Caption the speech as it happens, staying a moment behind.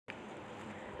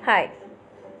Hi,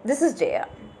 this is Jaya.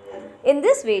 In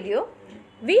this video,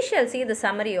 we shall see the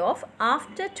summary of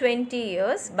After 20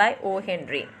 Years by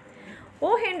O.Henry.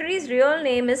 O.Henry's real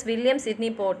name is William Sidney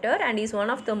Porter and he is one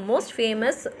of the most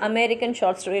famous American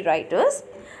short story writers.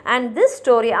 And this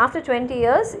story, After 20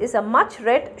 Years, is a much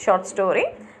read short story.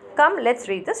 Come, let's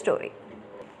read the story.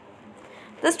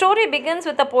 The story begins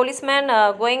with a policeman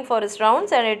going for his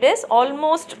rounds, and it is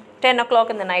almost 10 o'clock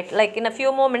in the night. Like in a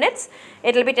few more minutes,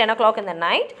 it will be 10 o'clock in the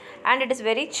night, and it is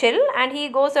very chill, and he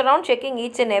goes around checking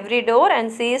each and every door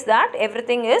and sees that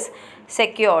everything is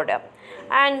secured.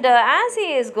 And as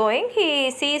he is going, he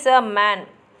sees a man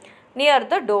near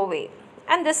the doorway,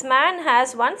 and this man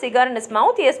has one cigar in his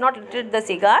mouth. He has not lit the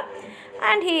cigar,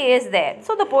 and he is there.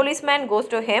 So the policeman goes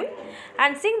to him,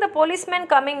 and seeing the policeman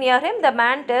coming near him, the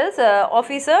man tells,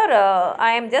 officer,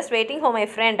 I am just waiting for my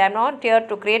friend. I am not here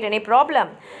to create any problem.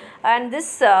 And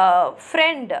this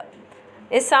friend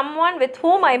is someone with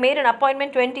whom I made an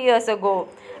appointment 20 years ago.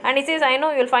 And he says, I know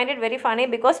you will find it very funny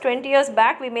because 20 years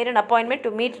back we made an appointment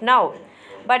to meet now.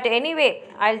 But anyway,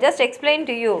 I'll just explain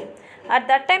to you. At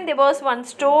that time there was one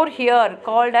store here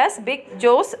called as Big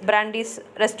Joe's Brandy's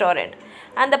Restaurant.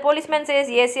 And the policeman says,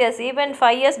 yes, even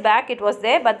 5 years back it was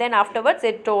there, but then afterwards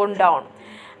it torn down.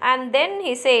 And then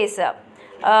he says,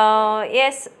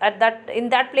 yes, in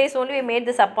that place only we made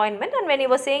this appointment. And when he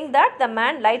was saying that, the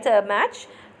man lights a match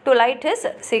to light his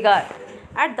cigar.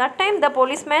 At that time the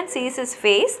policeman sees his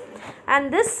face,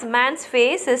 and this man's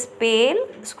face is pale,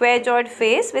 square-jawed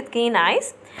face with keen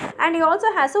eyes, and he also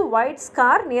has a white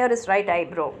scar near his right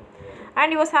eyebrow.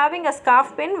 And he was having a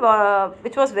scarf pin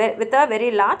which was with a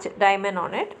very large diamond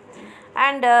on it.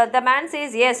 And the man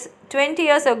says, yes, 20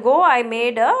 years ago I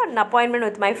made an appointment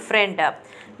with my friend.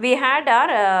 We had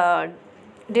our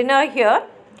dinner here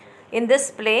in this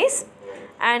place,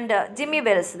 and Jimmy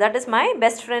Wells, that is my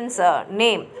best friend's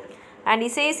name. And he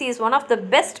says he is one of the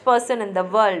best person in the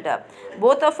world.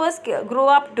 Both of us grew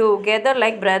up together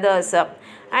like brothers.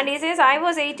 And he says I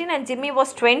was 18 and Jimmy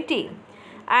was 20.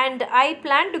 And I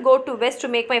planned to go to West to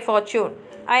make my fortune.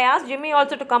 I asked Jimmy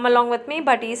also to come along with me,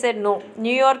 but he said no.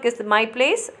 New York is my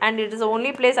place and it is the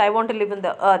only place I want to live in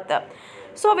the earth.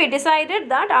 So we decided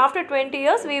that after 20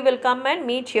 years we will come and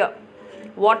meet here.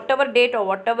 Whatever date or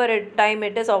whatever time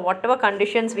it is or whatever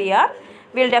conditions we are,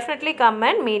 we will definitely come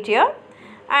and meet here.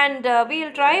 And we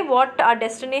will try what our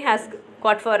destiny has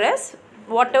got for us.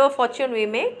 Whatever fortune we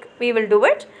make, we will do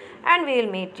it and we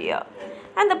will meet here.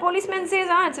 And the policeman says,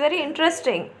 it's very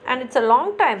interesting and it's a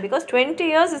long time because 20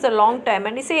 years is a long time.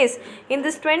 And he says, in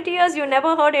this 20 years you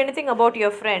never heard anything about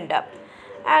your friend.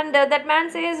 And that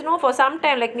man says, no, for some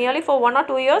time, like nearly for 1 or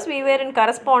 2 years we were in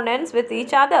correspondence with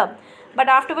each other. But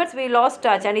afterwards we lost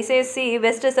touch. And he says, see,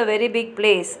 West is a very big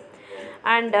place.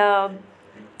 And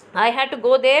I had to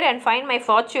go there and find my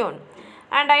fortune.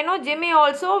 And I know Jimmy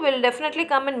also will definitely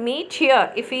come and meet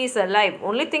here if he is alive.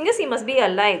 Only thing is he must be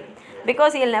alive,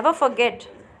 because he'll never forget.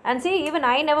 And see, even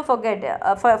I never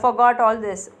forgot all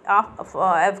this.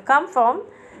 I've come from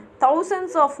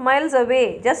thousands of miles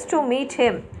away just to meet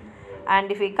him.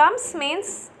 And if he comes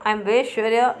means I'm very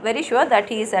sure that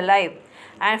he is alive.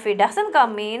 And if he doesn't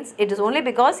come means it is only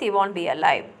because he won't be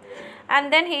alive.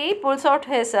 And then he pulls out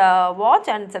his watch,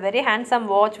 and it's a very handsome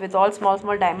watch with all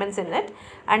small diamonds in it.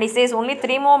 And he says only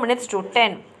 3 more minutes to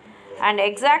 10. And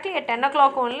exactly at 10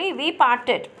 o'clock only we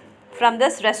parted from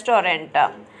this restaurant.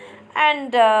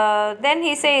 And then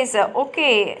he says,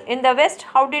 okay, in the West,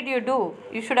 how did you do?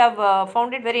 You should have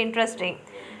found it very interesting.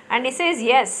 And he says,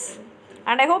 yes.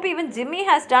 And I hope even Jimmy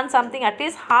has done something, at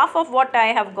least half of what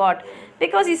I have got,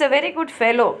 because he's a very good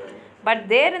fellow. But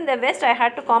there in the West, I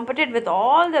had to compete with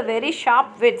all the very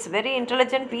sharp wits, very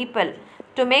intelligent people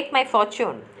to make my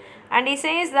fortune. And he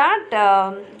says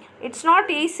that it's not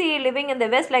easy living in the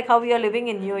West like how we are living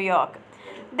in New York.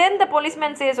 Then the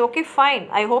policeman says, okay, fine,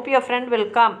 I hope your friend will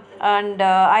come, and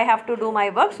I have to do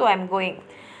my work, so I am going.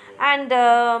 And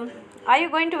are you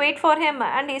going to wait for him?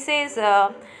 And he says,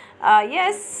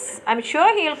 yes, I am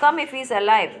sure he will come if he is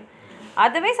alive.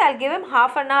 Otherwise, I will give him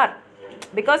half an hour,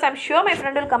 because I am sure my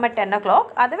friend will come at 10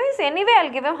 o'clock. Otherwise, anyway, I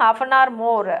will give him half an hour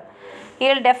more. He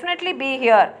will definitely be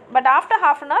here. But after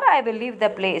half an hour, I will leave the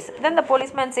place. Then the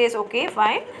policeman says, okay,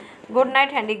 fine, good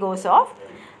night, and he goes off.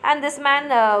 And this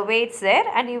man waits there,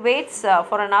 and he waits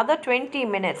for another 20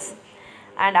 minutes.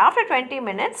 And after 20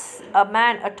 minutes,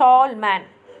 a tall man,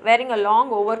 wearing a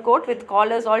long overcoat with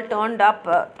collars all turned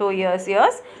up to ears,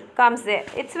 comes there.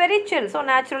 It's very chill, so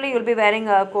naturally you'll be wearing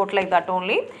a coat like that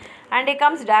only. And he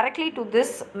comes directly to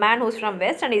this man who's from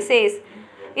West, and he says,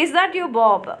 is that you,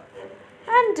 Bob?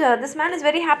 And this man is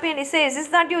very happy and he says, "Is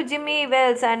that you, Jimmy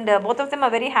Wells?" And both of them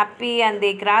are very happy and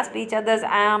they grasp each other's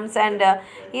arms. And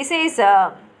he says,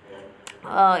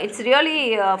 "It's really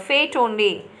fate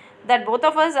only that both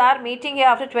of us are meeting here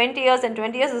after 20 years, and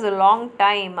 20 years is a long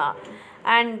time."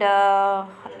 And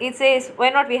it says, "Why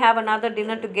not we have another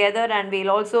dinner together and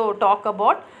we'll also talk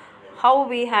about how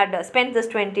we had spent this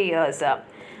 20 years."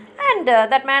 And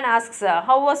that man asks,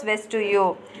 "How was West to you?"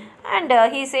 And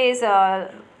he says,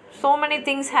 "So many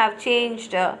things have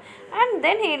changed." And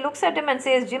then he looks at him and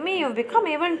says, "Jimmy, you've become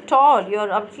even tall.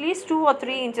 You're at least 2 or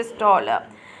 3 inches tall."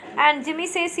 And Jimmy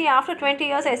says, "See, after 20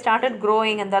 years I started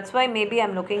growing, and that's why maybe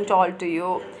I'm looking tall to you."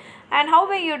 "And how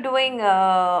are you doing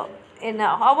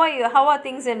how are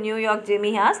things in New York?"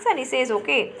 Jimmy asks. And he says,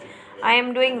 "Okay, I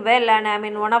am doing well and I'm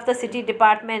in one of the city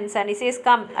departments." And he says,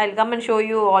 "Come, I'll come and show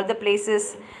you all the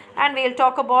places and we'll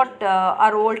talk about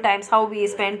our old times, how we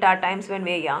spent our times when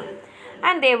we were young."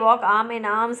 And they walk arm in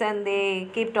arms and they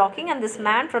keep talking. And this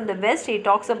man from the West, he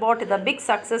talks about the big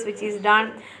success which he's done,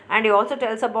 and he also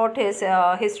tells about his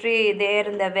history there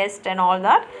in the West and all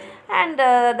that. And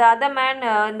the other man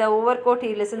in the overcoat,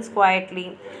 he listens quietly.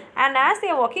 And as they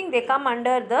are walking, they come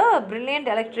under the brilliant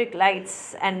electric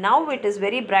lights, and now it is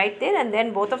very bright there. And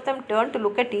then both of them turn to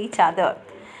look at each other.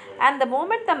 And the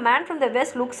moment the man from the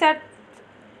West looks at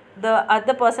the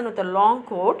other person with the long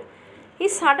coat, he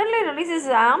suddenly releases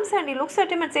his arms and he looks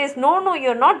at him and says, "No, no,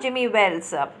 you're not Jimmy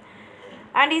Wells."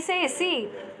 And he says, "See,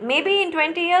 maybe in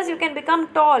 20 years you can become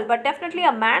tall, but definitely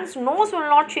a man's nose will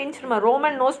not change from a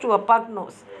Roman nose to a pug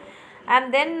nose."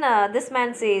 And then this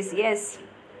man says, "Yes,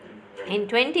 in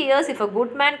 20 years, if a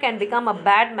good man can become a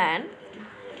bad man,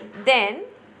 then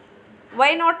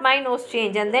why not my nose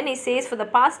change?" And then he says, "For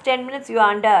the past 10 minutes you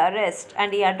are under arrest."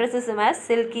 And he addresses him as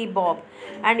Silky Bob.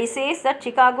 And he says that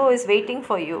Chicago is waiting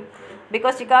for you,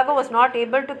 because Chicago was not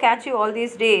able to catch you all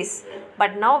these days.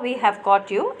 But now we have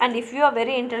caught you, and if you are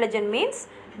very intelligent means,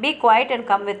 be quiet and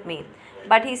come with me.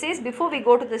 But he says, "Before we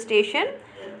go to the station,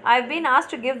 I've been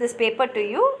asked to give this paper to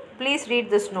you. Please read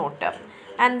this note."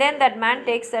 And then that man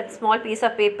takes that small piece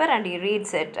of paper and he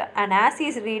reads it. And as he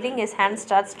is reading, his hand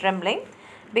starts trembling,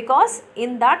 because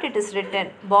in that it is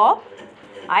written, "Bob,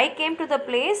 I came to the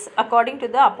place according to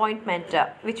the appointment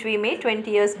which we made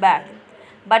 20 years back.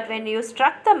 But when you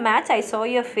struck the match, I saw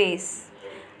your face.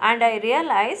 And I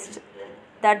realized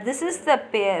that this is the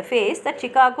face that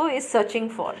Chicago is searching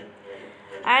for.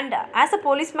 And as a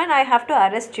policeman, I have to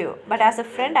arrest you. But as a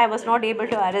friend, I was not able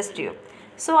to arrest you.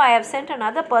 So I have sent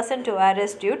another person to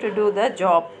arrest you to do the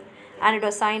job." And it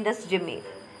was signed as Jimmy.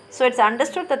 So it's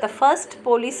understood that the first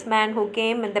policeman who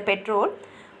came in the patrol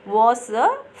was the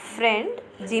friend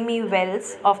Jimmy Wells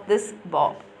of this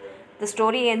Bob. The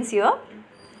story ends here.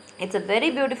 It's a very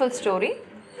beautiful story.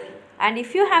 And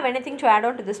if you have anything to add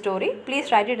on to the story,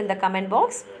 please write it in the comment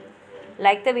box.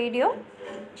 Like the video,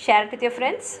 share it with your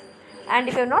friends. And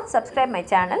if you have not subscribed my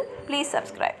channel, please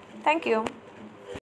subscribe. Thank you.